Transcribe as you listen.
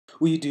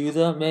We do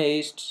the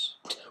maze.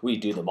 We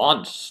do the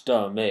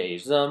monster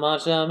maze. The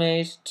monster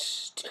maze.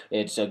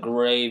 It's a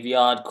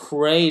graveyard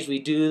craze. We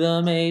do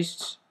the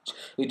maze.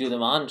 We do the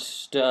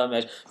monster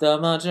maze. The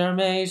monster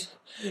maze.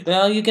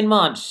 Well, you can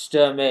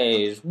monster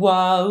maze.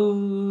 Wow.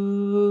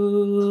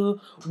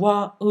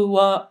 Wow.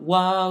 Wow.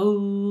 Wow.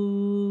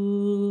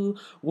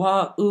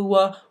 Wow.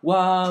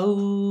 Wow.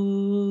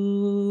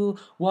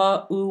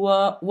 Wow.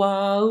 Wow.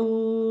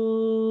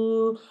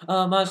 Wow.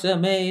 A monster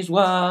maze.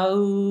 Wow.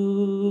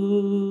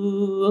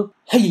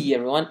 Hey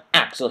everyone,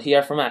 Axel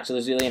here from Axel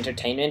Azuli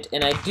Entertainment,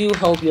 and I do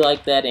hope you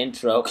like that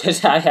intro,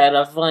 because I had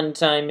a fun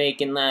time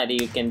making that,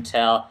 you can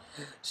tell.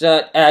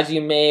 So, as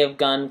you may have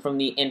gotten from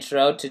the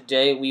intro,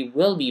 today we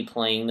will be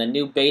playing the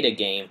new beta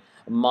game,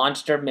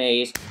 Monster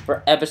Maze,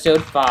 for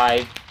Episode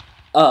 5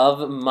 of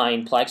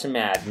Mineplex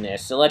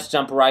Madness. So let's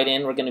jump right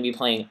in. We're going to be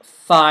playing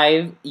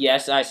 5,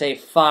 yes, I say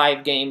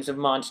 5 games of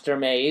Monster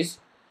Maze.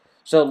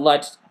 So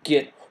let's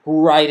get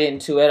right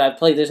into it. I've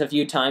played this a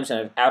few times and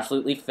I've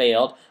absolutely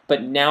failed,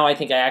 but now I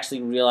think I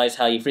actually realize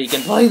how you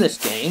freaking play this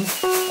game.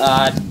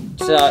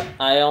 So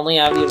I only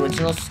have the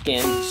original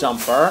skin,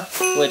 Jumper,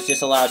 which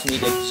just allows me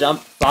to jump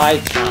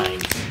 5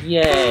 times.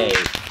 Yay!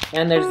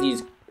 And there's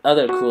these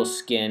other cool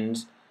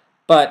skins,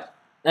 but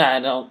I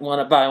don't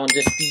want to buy one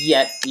just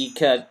yet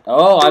because...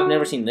 Oh, I've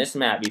never seen this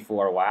map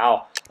before,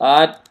 wow.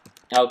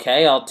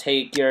 Okay, I'll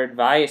take your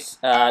advice.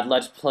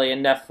 Let's play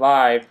in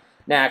F5.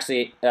 Now,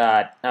 actually,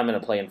 I'm going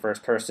to play in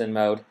first-person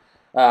mode,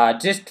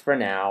 just for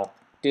now.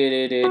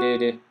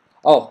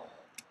 Oh,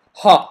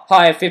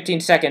 I have 15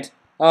 seconds.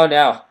 Oh,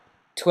 no.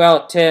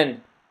 12,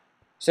 10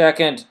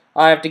 seconds.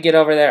 I have to get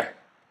over there.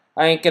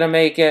 I ain't going to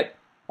make it.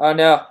 Oh,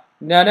 no.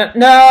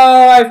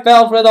 No, I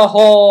fell for the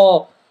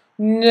hole.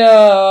 No.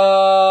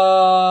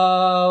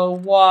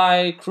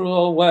 Why,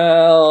 cruel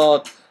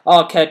world?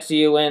 I'll catch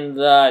you in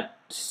the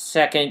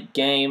second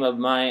game of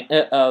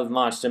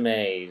Monster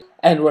Maze.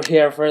 And we're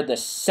here for the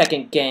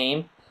second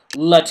game.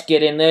 Let's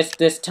get in this.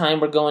 This time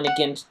we're going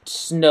against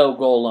snow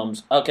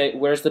golems. Okay,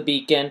 where's the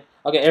beacon?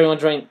 Okay,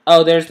 everyone's running.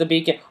 Oh, there's the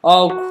beacon.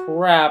 Oh,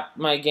 crap.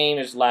 My game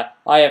is left.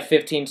 I have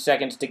 15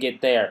 seconds to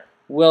get there.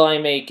 Will I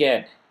make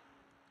it?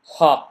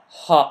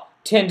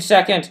 10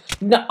 seconds.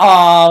 No.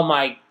 Oh,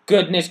 my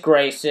goodness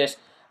gracious.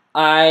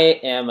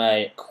 I am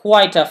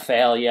quite a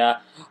failure.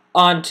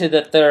 On to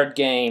the third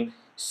game.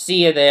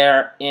 See you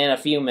there in a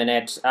few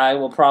minutes. I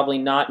will probably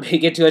not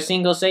make it to a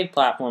single save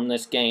platform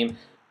this game.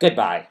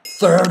 Goodbye.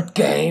 Third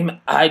game.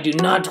 I do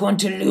not want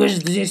to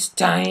lose this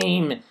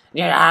time.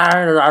 Okay,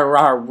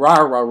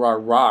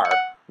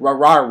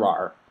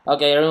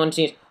 everyone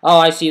sees... Oh,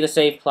 I see the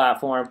save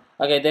platform.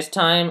 Okay, this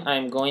time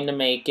I'm going to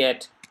make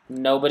it.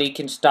 Nobody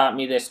can stop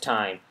me this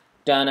time.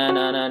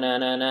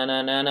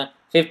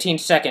 15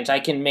 seconds. I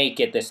can make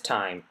it this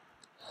time.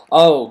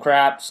 Oh,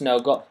 crap. Snow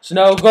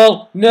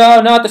golem.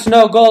 No, not the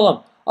snow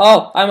golem.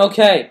 Oh, I'm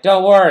okay.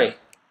 Don't worry.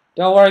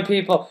 Don't worry,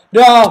 people.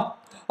 No!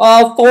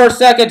 Oh, 4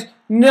 seconds.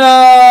 No!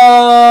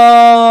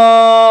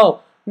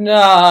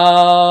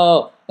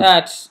 No!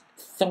 That's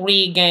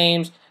 3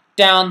 games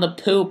down the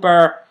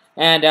pooper,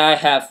 and I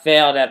have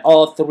failed at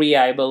all 3,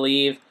 I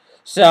believe.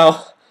 So,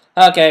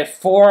 okay,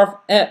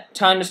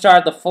 time to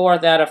start the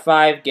 4th out of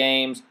 5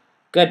 games.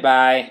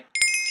 Goodbye.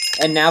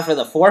 And now for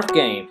the 4th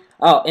game.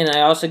 Oh, and I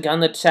also got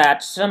in the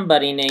chat,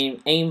 somebody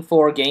named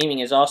Aim4 Gaming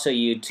is also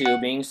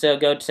YouTubing, so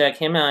go check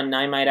him out, and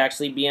I might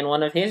actually be in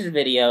one of his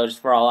videos,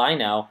 for all I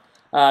know.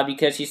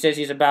 Because he says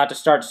he's about to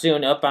start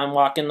soon. Oh, I'm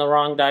walking the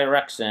wrong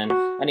direction.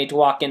 I need to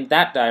walk in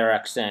that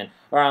direction,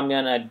 or I'm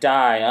gonna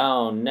die.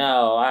 Oh,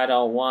 no, I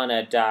don't want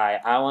to die.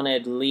 I want to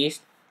at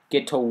least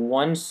get to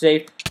one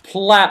safe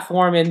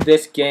platform in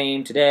this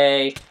game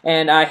today,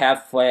 and I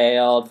have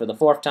failed for the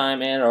 4th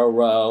time in a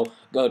row.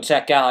 Go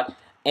check out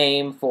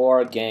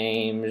Aim4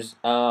 Games.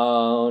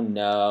 Oh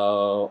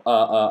no.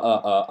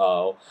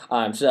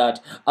 I'm such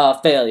a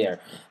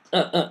failure.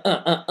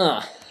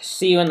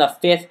 See you in the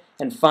 5th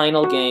and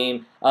final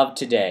game of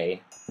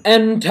today.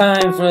 And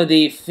time for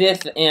the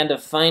 5th and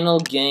final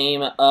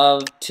game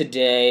of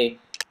today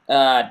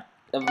of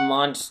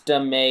Monster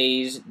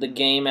Maze, the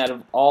game out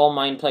of all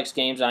Mineplex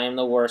games I am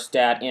the worst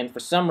at, and for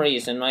some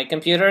reason my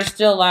computer is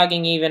still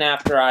lagging even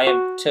after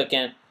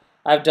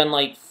I've done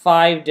like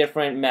 5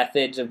 different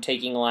methods of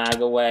taking lag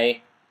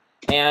away,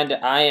 and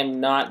I am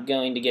not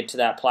going to get to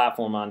that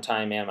platform on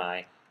time, am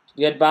I?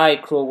 Goodbye,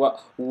 cruel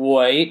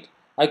wait,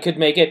 I could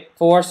make it.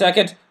 4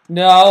 seconds.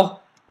 No.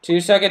 2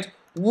 seconds.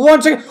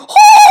 1 second.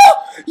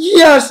 Oh!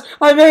 Yes!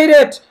 I made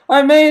it!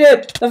 I made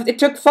it! It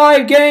took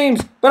 5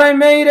 games, but I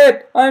made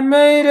it! I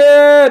made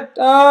it!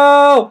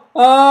 Oh!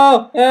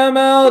 Oh!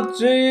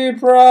 MLG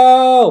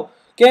Pro!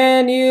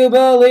 Can you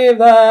believe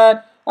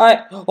that?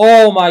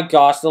 Oh my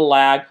gosh, the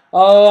lag.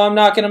 Oh, I'm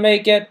not gonna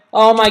make it.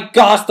 Oh my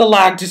gosh, the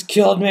lag just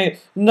killed me.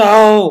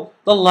 No,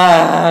 the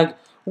lag.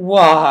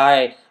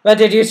 Why? But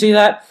did you see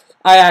that?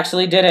 I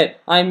actually did it.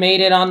 I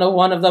made it onto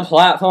one of the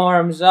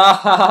platforms. Ah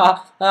ha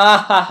ha ha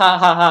ha ha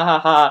ha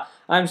ha.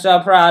 I'm so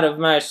proud of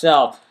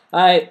myself.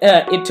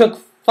 It took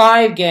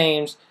 5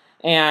 games,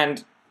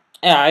 and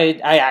I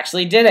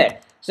actually did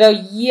it. So,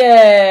 yay!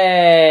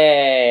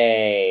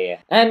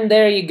 And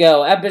there you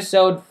go,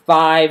 episode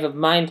 5 of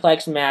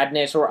Mineplex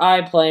Madness, where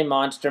I play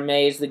Monster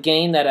Maze, the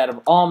game that out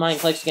of all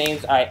Mineplex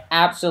games I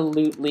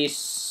absolutely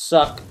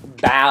suck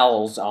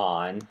bowels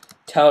on.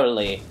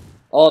 Totally.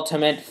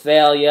 Ultimate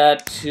failure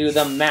to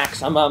the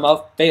maximum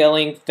of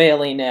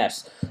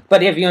failingness.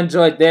 But if you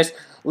enjoyed this,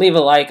 leave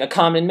a like, a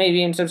comment,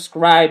 maybe even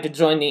subscribe to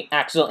join the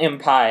Axel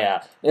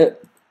Empire.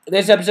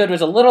 This episode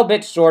was a little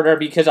bit shorter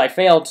because I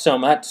failed so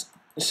much.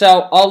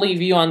 So, I'll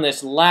leave you on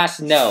this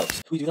last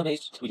note. We do the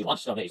maze, we do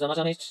monster maze,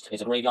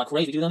 it's a graveyard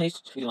craze, we do the maze,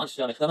 we do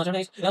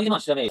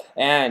monster maze,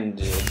 and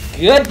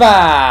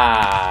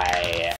goodbye!